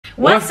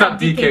What's up,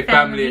 DK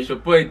family? It's your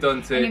boy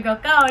Dontai. And your girl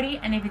Kaory.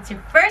 And if it's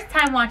your first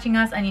time watching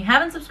us and you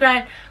haven't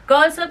subscribed,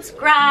 go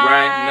subscribe.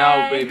 Right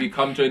now, baby.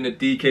 Come join the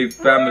DK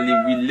family.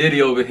 We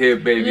litty over here,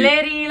 baby.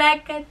 Litty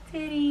like a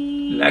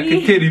titty. Like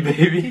a titty,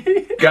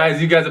 baby. Guys,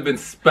 you guys have been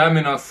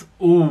spamming us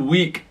all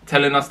week,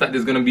 telling us that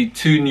there's going to be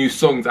 2 new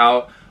songs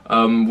out.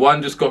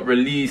 One just got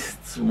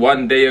released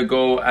 1 day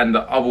ago, and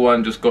the other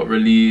one just got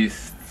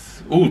released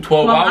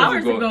 12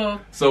 hours ago.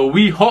 So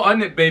we hot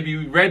on it, baby.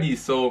 We ready.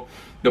 So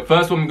the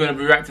first one we're going to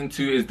be reacting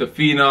to is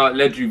Dafina,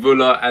 Ledri,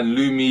 Vula, and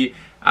Lumi.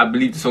 I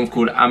believe the song's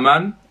called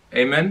Aman.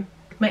 Amen.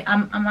 Wait,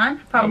 Aman?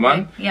 Probably.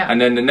 Aman? Yeah.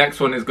 And then the next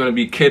one is going to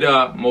be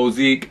Kida,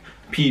 Mozzik,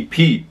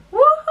 PP.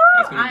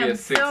 That's going to be a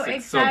sick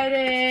song.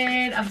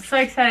 I'm so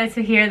excited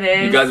to hear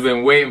this. You guys have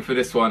been waiting for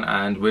this one,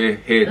 and we're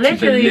here to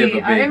deliver, baby.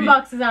 Our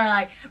inboxes are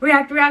like,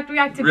 react to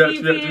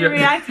PP,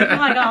 react to... Oh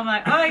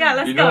my god,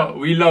 let's go. You know what?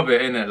 We love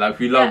it, innit? Like,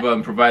 we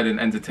love providing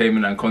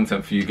entertainment and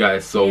content for you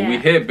guys. So we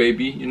here,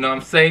 baby. You know what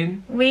I'm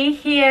saying? We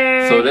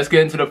here. So let's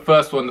get into the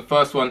first one. The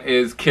first one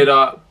is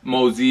Kida,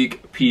 Mozzik,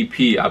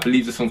 PP. I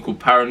believe the song's called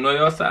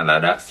Paranoia or something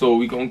like that. So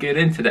we're going to get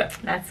into that.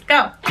 Let's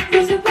go.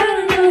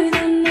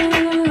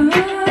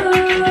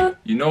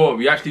 You know what,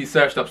 we actually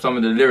searched up some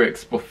of the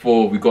lyrics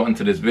before we got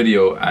into this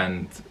video,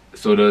 and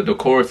so the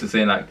chorus is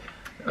saying like,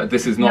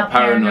 this is not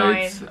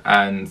paranoid,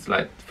 and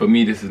like, for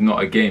me this is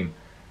not a game.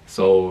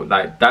 So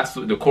like, that's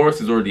the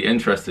chorus is already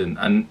interesting,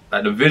 and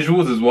like the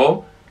visuals as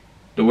well,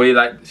 the way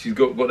like she's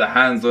got the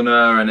hands on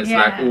her, and it's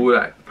like all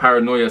like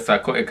paranoia,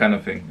 psychotic kind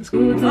of thing. It's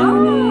cool.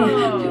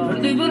 Oh, I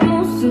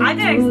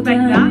didn't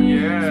expect that.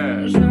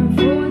 Yeah.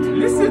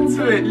 Listen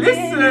to it,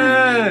 listen.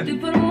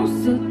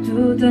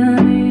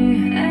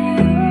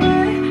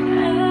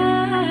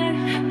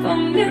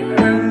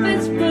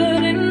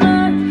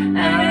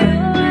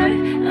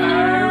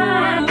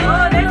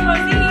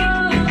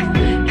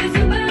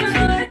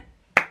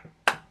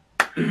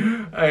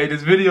 Hey,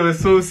 this video is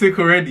so sick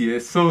already.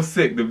 It's so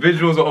sick. The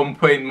visuals are on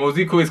point.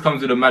 Mozzik always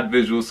comes with a mad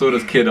visual, so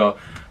does Kida.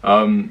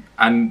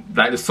 And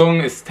like, the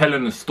song is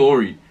telling a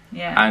story.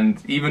 Yeah. And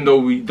even though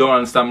we don't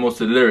understand most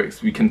of the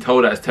lyrics, we can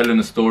tell that it's telling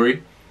a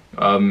story.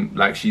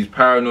 Like, she's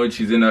paranoid.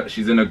 She's in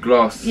a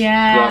glass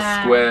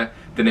square.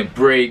 Then it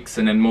breaks,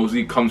 and then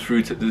Mozzik comes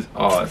through to this.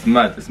 Oh, it's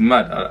mad. It's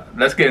mad.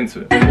 Let's get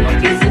into it.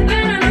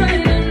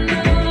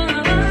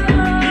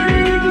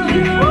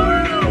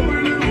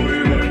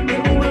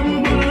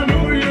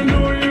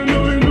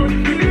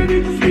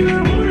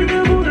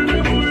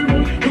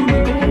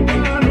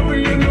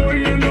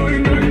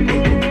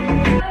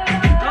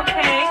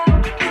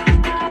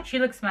 She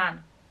looks mad.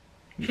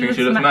 You think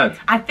she looks mad?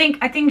 I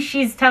think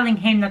she's telling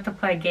him not to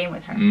play a game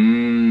with her.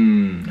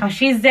 Cause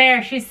she's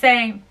there. She's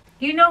saying,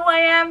 "You know who I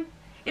am.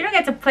 You don't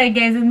get to play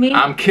games with me.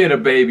 I'm Kida,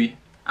 baby."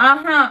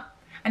 And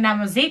now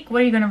Mozzik,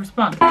 what are you gonna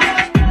respond? Oh,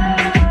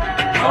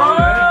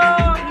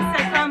 he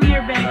said, "Come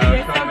here, baby.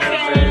 It's okay."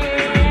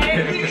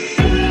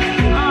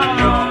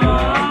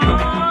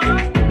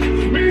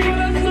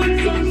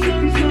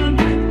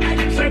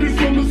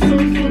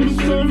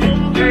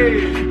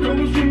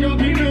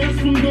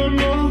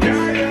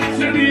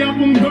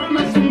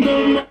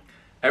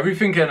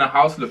 Everything in the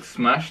house looks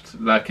smashed.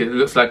 Like, it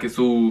looks like it's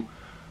all,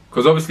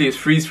 because obviously it's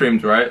freeze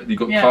framed, right? You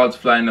got cards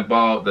flying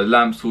about, the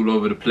lamps all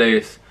over the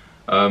place.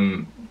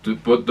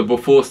 But the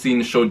before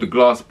scene showed the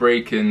glass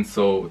breaking,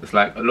 so it's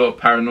like a lot of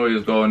paranoia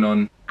is going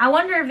on. I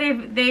wonder if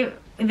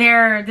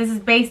this is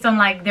based on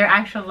like their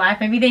actual life.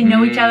 Maybe they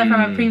know each other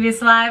from a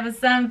previous life or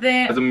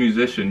something. As a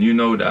musician, you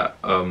know that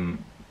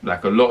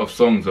like, a lot of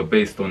songs are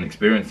based on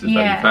experiences that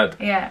you've had.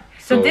 Yeah.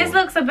 So this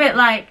looks a bit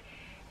like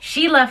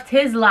she left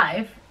his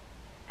life,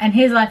 and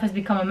his life has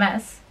become a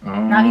mess.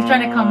 Now he's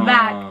trying to come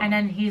back, and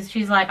then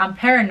she's like, I'm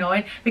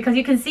paranoid, because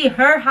you can see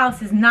her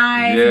house is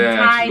nice and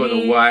tidy. She's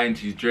got the wine,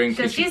 she's drinking,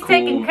 so she's cool.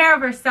 Taking care of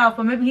herself,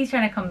 but maybe he's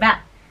trying to come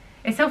back.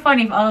 It's so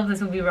funny if all of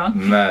this would be wrong.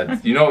 Mad.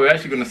 You know, we're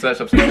actually going to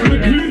search up some more. He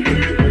said, you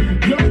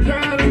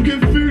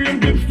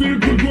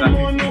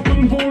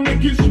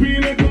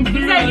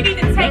need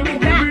to take me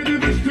back.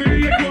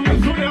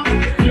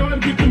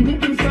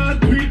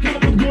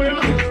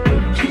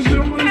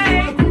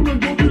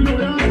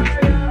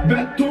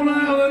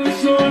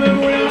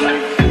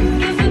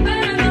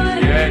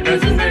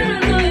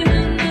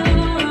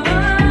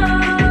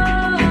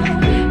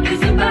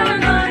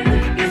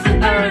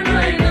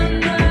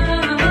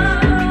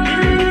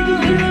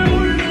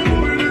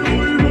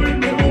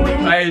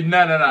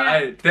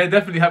 No. They're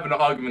definitely having an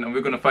argument, and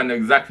we're going to find out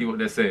exactly what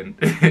they're saying.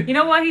 You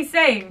know what he's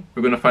saying?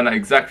 We're going to find out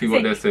exactly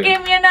what they're saying.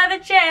 Give me another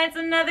chance,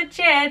 another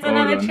chance,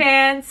 another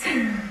chance.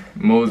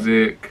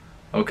 Mozzik.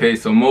 Okay,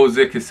 so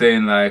Mozzik is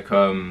saying like,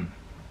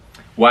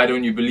 why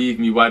don't you believe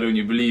me? Why don't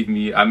you believe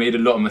me? I made a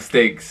lot of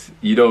mistakes.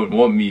 You don't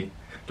want me.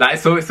 Like,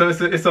 so it's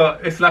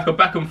like a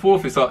back and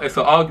forth. It's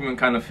an argument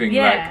kind of thing.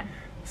 Yeah. Like,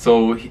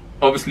 so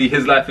obviously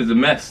his life is a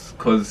mess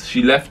because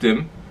she left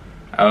him.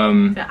 So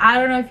I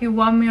don't know if you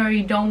want me or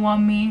you don't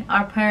want me.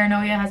 Our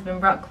paranoia has been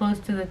brought close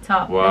to the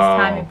top. Wow.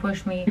 This time you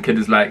pushed me. The kid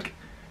is like,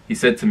 he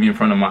said to me in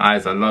front of my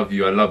eyes, I love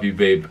you,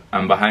 babe.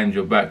 And behind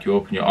your back, you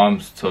open your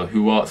arms to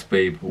who else,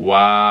 babe.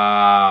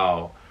 Wow.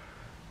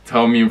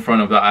 Tell me in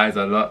front of the eyes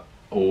I love.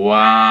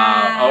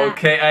 Wow.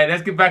 Okay, alright,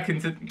 let's get back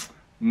into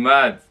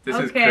mad. This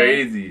is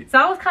crazy. So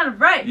I was kind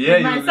of right. Yeah,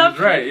 you was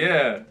right,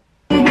 yeah.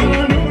 No, you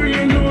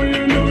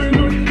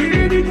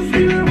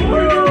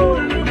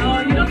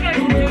don't get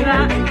to do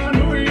that.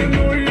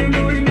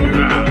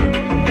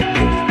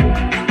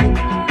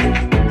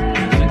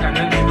 And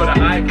then she's got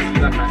an eye because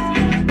she's like, I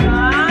see.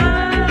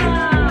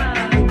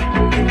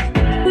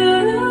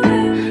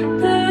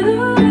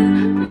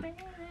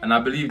 And I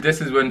believe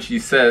this is when she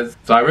says,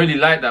 so I really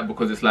like that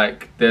because it's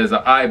like there's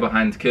an eye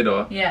behind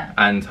Kida,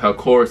 and her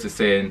chorus is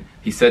saying,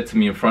 he said to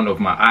me in front of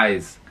my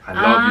eyes, I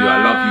love you,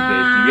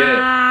 babe. You get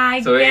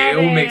it? So it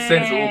all makes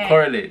sense, it all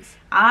correlates.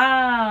 Oh,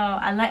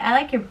 I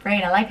like your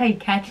brain. I like how you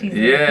catch these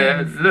things.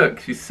 Yeah,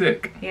 look, she's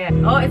sick. Yeah.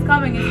 Oh, it's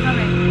coming, it's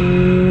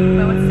coming.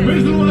 Wait, what's this?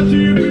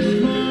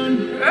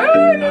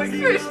 Hey, let's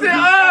switch it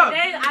up!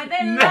 I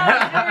didn't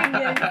love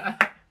doing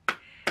this.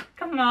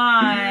 Come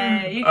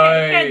on, you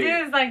can't do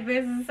this like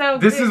this. It's so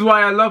This good. is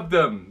why I love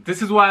them.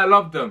 This is why I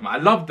love them. I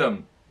love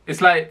them. It's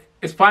like,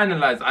 it's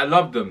finalized. I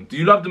love them. Do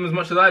you love them as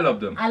much as I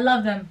love them? I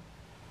love them.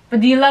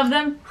 But do you love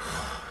them?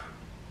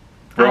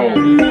 Bro.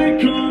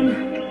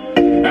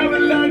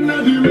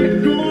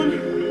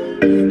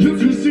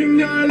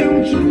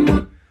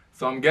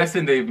 So I'm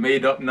guessing they've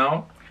made up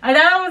now. I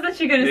was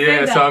actually gonna say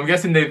that. Yeah, so I'm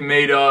guessing they've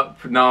made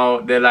up now.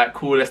 They're like,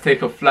 cool, let's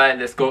take a flight,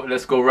 let's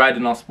go ride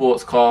in our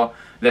sports car,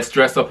 let's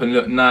dress up and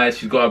look nice.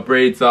 She's got her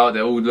braids out,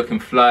 they're all looking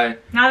fly.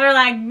 Now they're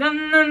like,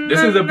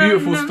 this is a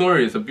beautiful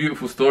story. It's a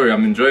beautiful story.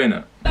 I'm enjoying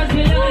it.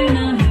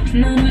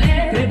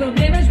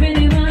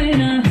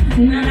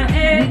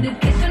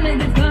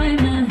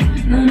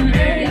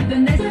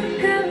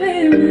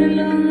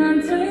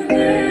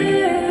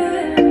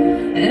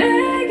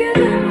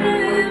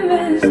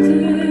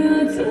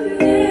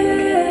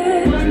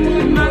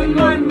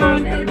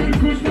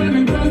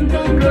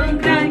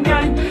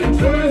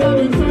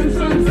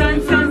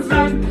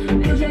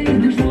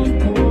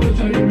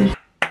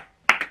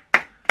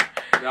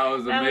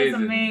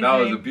 That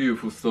was a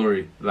beautiful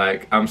story.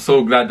 Like, I'm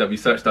so glad that we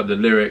searched up the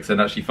lyrics and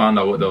actually found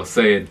out what they were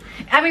saying.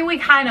 I mean, we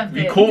kind of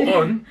did. We caught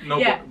on,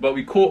 but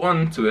we caught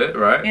on to it,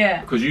 right?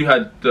 Yeah. Because you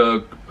had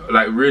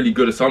like really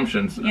good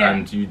assumptions,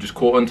 and you just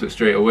caught on to it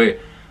straight away.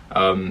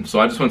 So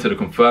I just wanted to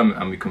confirm it,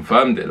 and we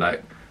confirmed it.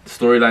 Like, the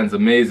storyline's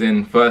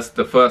amazing.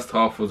 The first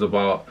half was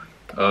about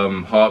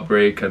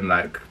heartbreak and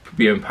like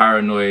being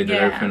paranoid and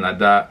everything like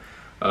that.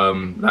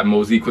 Like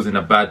Mozzik was in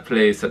a bad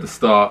place at the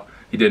start.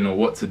 He didn't know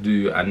what to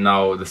do, and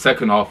now the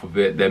second half of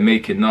it, they're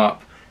making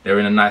up. They're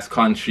in a nice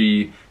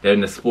country. They're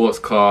in a sports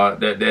car.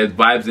 There's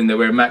vibes in there.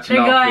 We're matching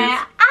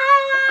outfits.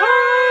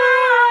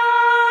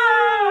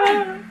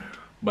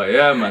 But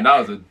yeah, man, that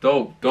was a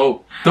dope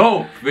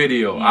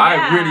video. Yeah,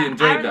 I really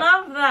enjoyed that. I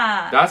love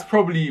that. That's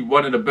probably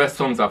one of the best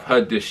songs I've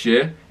heard this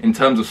year in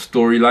terms of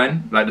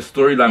storyline. Like, the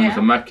storyline was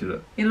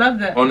immaculate. You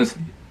loved it.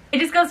 Honestly. It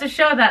just goes to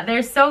show that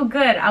they're so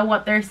good at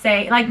what they're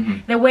saying.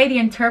 Like, the way they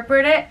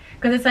interpret it.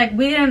 Because it's like,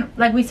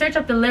 we searched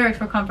up the lyrics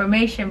for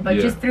confirmation, but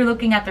just through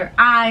looking at their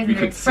eyes and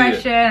their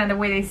expression and the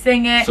way they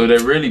sing it. So they're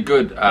really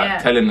good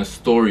at telling a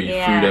story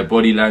through their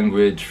body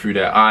language, through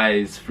their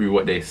eyes, through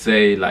what they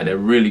say. Like, they're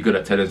really good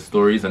at telling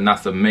stories, and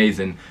that's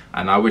amazing.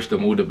 And I wish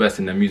them all the best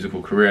in their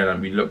musical career, and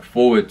we look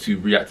forward to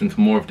reacting to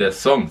more of their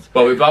songs.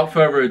 But without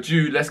further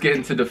ado, let's get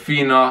into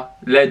Dafina,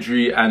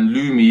 Ledri and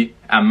Lumi.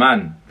 And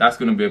man, that's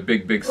going to be a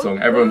big song.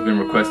 Everyone's been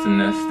requesting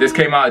this. This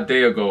came out a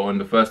day ago on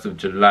the 1st of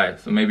July,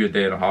 so maybe a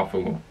day and a half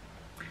ago.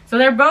 So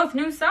they're both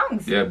new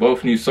songs. Yeah,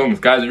 both new songs.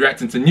 Guys are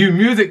reacting to new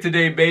music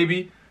today,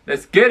 baby.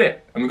 Let's get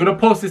it. And we're going to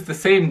post this the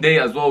same day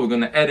as well. We're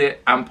going to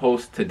edit and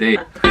post today.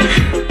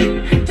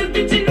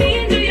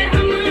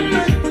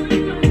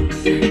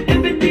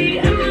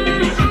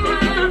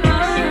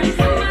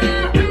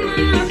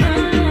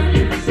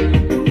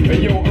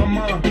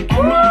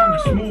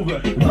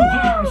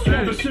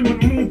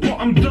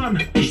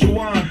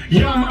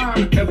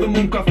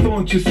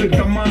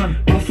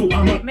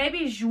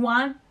 Maybe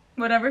Juan,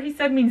 whatever he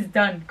said means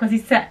done, because he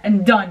said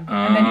and done,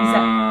 and then he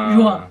said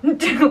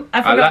Juan.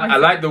 I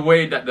like the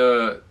way that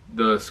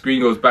the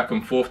screen goes back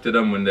and forth to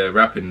them when they're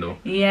rapping though.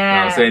 Yeah. You know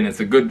what I'm saying? It's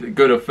a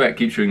good effect,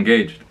 keeps you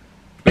engaged.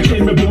 No.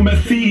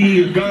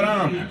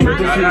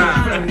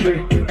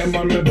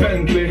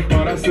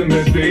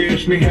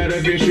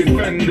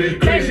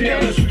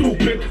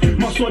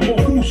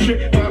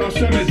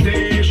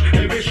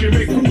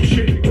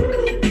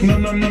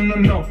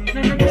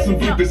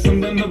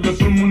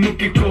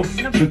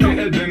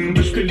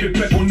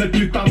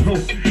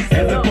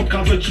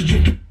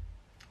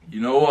 You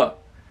know what?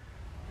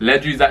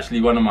 Ledri's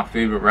actually one of my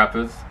favorite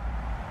rappers.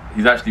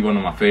 He's actually one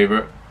of my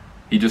favorite.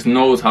 He just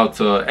knows how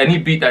to, any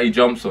beat that he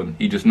jumps on,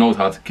 he just knows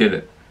how to kill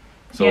it.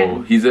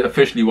 So he's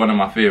officially one of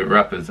my favorite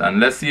rappers. And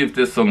let's see if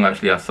this song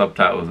actually has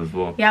subtitles as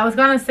well. Yeah, I was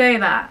gonna say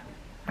that.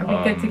 It'd be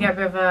good to get a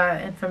bit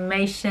of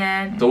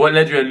information. So what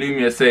Ledri and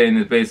Lumi are saying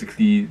is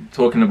basically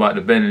talking about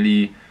the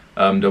Bentley,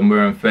 them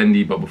wearing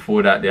Fendi, but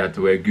before that they had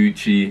to wear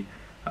Gucci.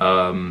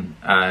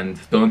 And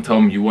don't tell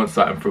me you want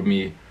something from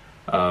me,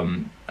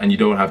 and you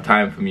don't have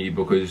time for me,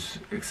 because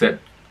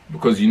except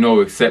because you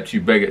know, except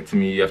you beg it to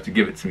me, you have to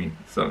give it to me.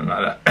 Something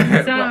like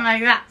that. Something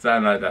like that.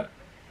 Something like that.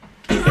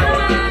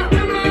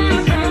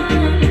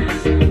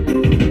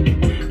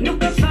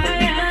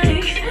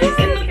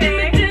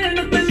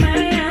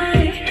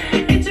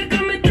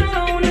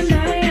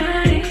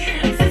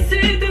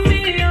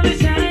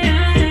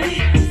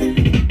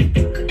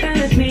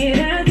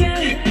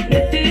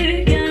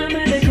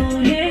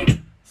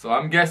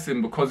 I'm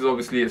guessing because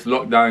obviously it's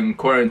lockdown,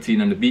 quarantine,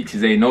 and the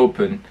beaches ain't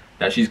open,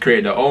 that she's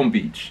created her own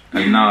beach,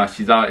 and now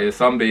she's out here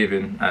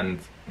sunbathing and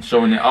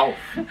showing it off.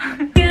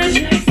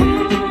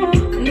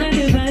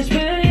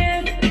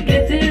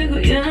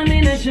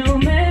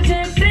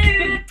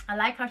 I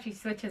like how she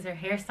switches her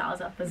hairstyles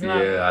up as well.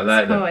 Yeah, I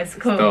like that. It's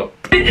cool. It's cool.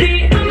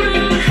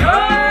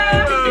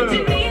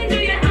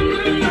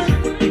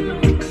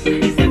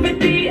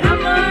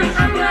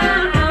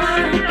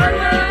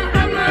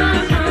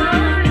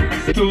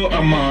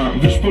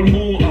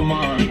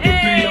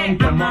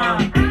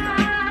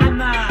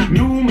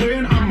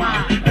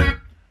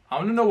 I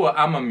want to know what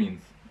Amma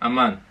means.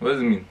 Amman. What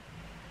does it mean?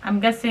 I'm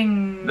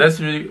guessing.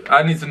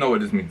 I need to know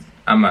what this means.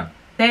 Amman.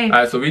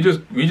 Alright, so we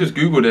just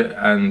googled it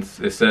and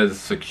it says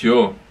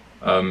secure.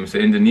 It's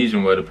an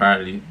Indonesian word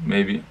apparently,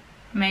 maybe.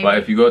 But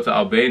if you go to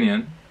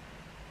Albanian,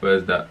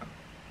 where's that?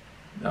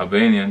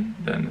 Albanian,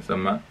 then it's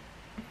Amman.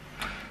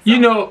 You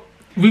know,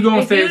 we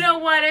gonna say. If you know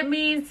what it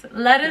means,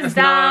 let us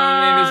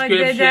down. In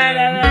the description.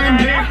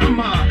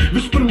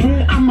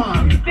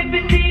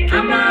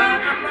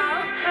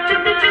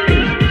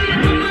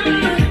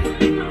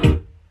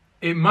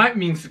 It might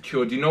mean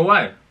secure. Do you know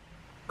why?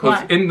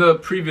 Because in the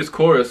previous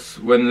chorus,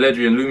 when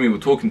Ledri and Lumi were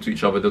talking to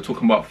each other, they're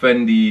talking about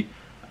Fendi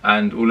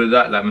and all of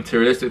that, like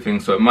materialistic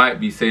things. So it might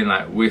be saying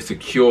like we're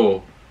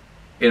secure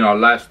in our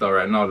lifestyle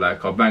right now,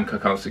 like our bank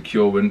account's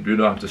secure, when we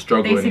don't have to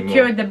struggle anymore. They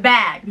secured the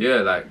bag. Yeah,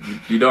 like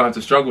you don't have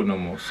to struggle no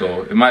more.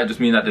 So it might just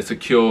mean that they're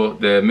secure,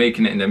 they're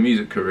making it in their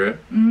music career.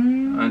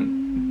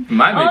 And it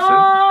might make sense. Do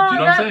you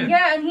know what I'm saying?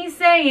 Yeah, and he's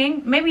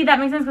saying, maybe that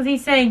makes sense because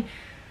he's saying,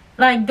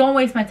 like, don't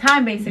waste my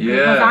time basically.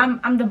 Yeah. Because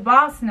I'm the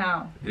boss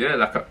now. Yeah,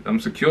 like I'm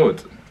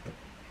secured.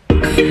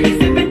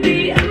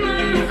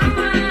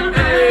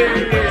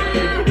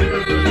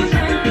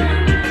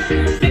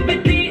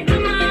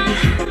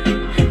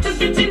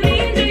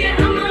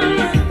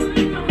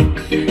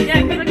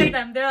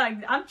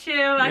 I'm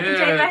chill, I can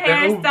change my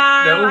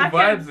hairstyle. They're all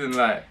vibes in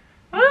like.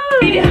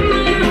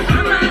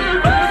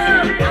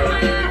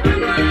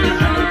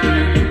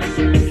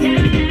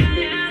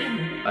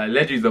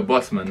 Ledri's the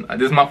boss, man.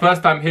 This is my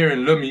first time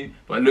hearing Lumi,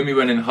 but Lumi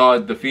went in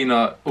hard.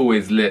 Dafina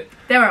always lit.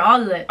 They were all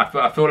lit.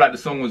 I feel like the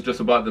song was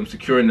just about them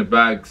securing the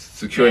bags,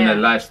 securing their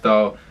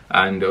lifestyle,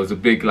 and it was a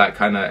big like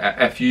kind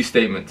of FU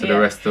statement to the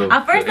rest of.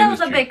 At first, I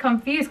was a bit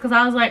confused because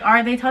I was like,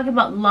 "Are they talking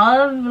about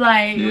love?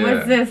 Like,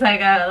 what's this?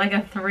 Like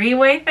a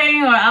three-way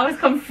thing?" Or I was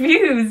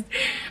confused.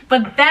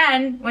 But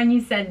then when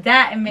you said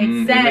that, it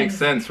makes sense. It makes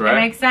sense, right? It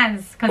makes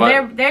sense because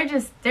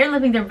they're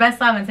living their best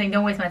life and saying,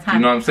 "Don't waste my time."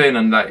 You know what I'm saying?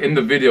 And like in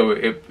the video,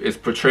 it's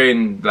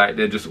portraying like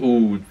they're just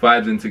all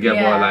vibing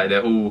together, like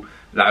they're all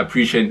like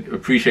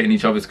appreciating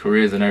each other's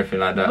careers and everything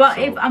like that. But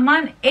if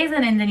Amman is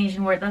an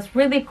Indonesian word, that's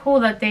really cool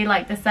that they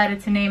like decided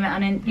to name it.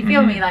 And you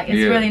feel me? Like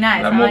it's really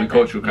nice. Like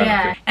multicultural kind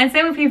of thing. And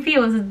same with PP. It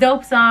was a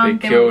dope song.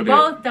 They were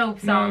both dope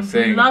songs. You know what I'm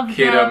saying? Love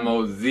Kida,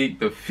 Mozzik,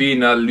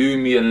 Dafina,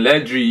 Lumi, and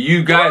Ledri.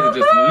 You guys are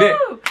just lit.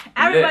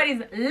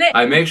 Everybody's lit.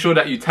 I make sure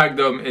that you tag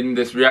them in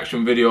this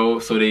reaction video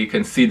so they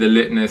can see the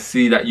litness,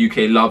 see that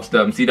UK loves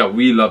them, see that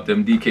we love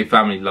them,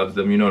 DKFamily loves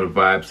them. You know the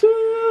vibes.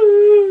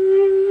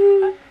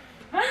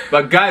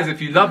 But guys,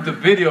 if you love the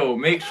video,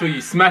 make sure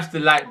you smash the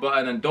like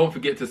button and don't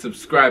forget to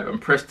subscribe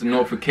and press the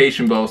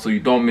notification bell so you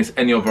don't miss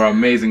any of our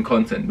amazing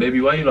content.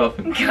 Baby, why are you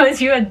laughing?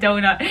 Because you're a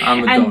donut.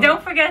 I'm a donut. And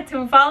don't forget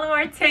to follow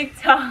our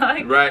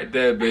TikTok. Right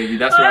there, baby.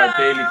 That's where our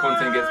daily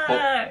content gets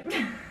popped.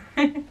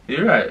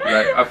 You're right.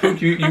 Like, I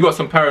think you got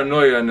some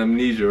paranoia and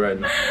amnesia right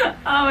now.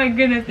 Oh my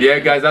goodness. Yeah,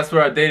 guys, that's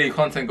where our daily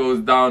content goes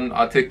down.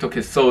 Our TikTok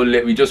is so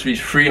lit. We just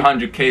reached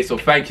 300k, so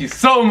thank you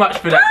so much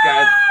for that,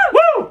 guys.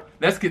 Woo!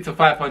 Let's get to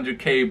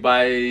 500k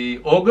by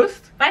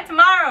August. By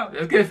tomorrow.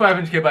 Let's get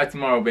 500k by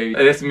tomorrow, baby.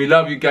 Listen, we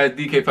love you guys.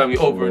 DKFamily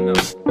over and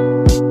out.